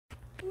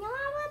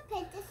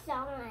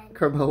on.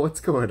 Carmel, what's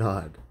going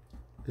on?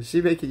 Is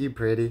she making you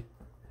pretty?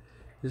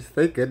 Just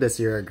thank goodness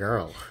you're a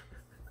girl.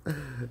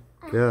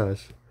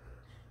 Gosh.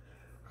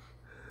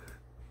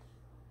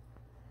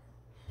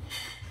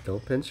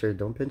 Don't pinch her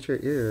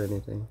ear or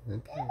anything.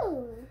 Okay.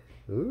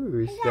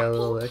 Ooh, she's got a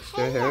little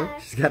extra hair.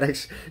 She's got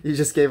extra. You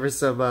just gave her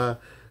some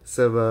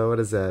what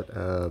is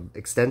that?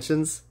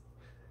 Extensions?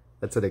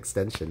 That's an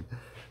extension.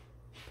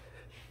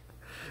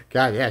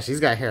 God, yeah, she's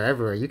got hair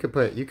everywhere. You could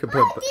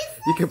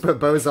put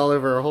bows all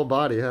over her whole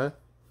body, huh?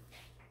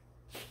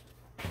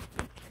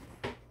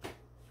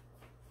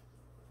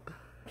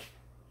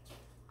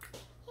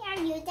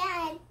 Here, you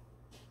done.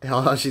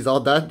 Oh, she's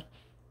all done?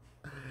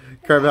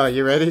 Carmel,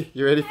 you ready?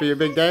 You ready for your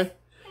big day?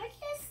 I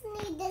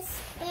just need this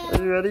spoon.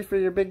 Are you ready for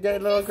your big day,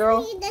 little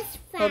girl? Need this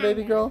Oh,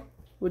 baby girl?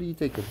 What are you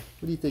thinking?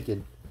 What are you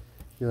thinking?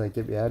 You like,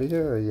 get me out of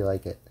here, or you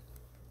like it?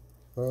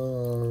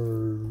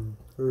 Oh,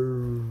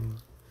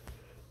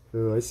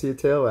 I see a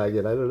tail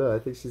wagging. I don't know. I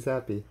think she's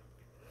happy.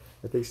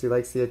 I think she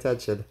likes the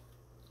attention.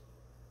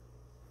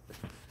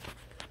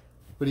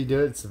 What are you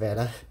doing,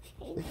 Savannah?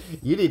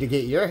 You need to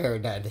get your hair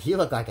done. You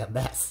look like a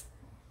mess.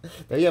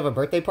 Don't you have a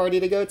birthday party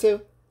to go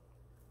to?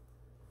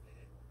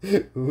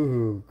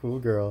 Ooh, cool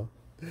girl.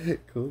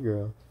 Cool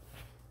girl.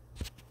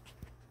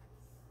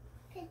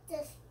 Put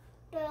this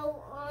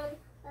bow on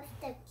with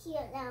the cute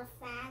little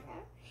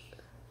feather.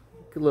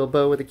 Good little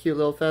bow with a cute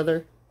little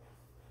feather.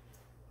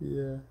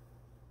 Yeah.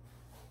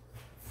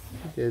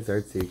 You guys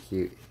are too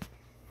cute.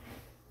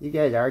 You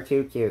guys are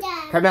too cute.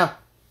 Dad. Carmel!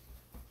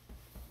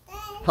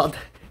 Dad.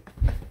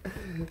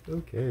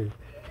 Okay.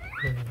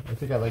 I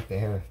think I like the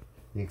hair,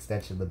 the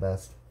extension the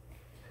best.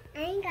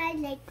 I think I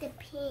like the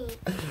pink.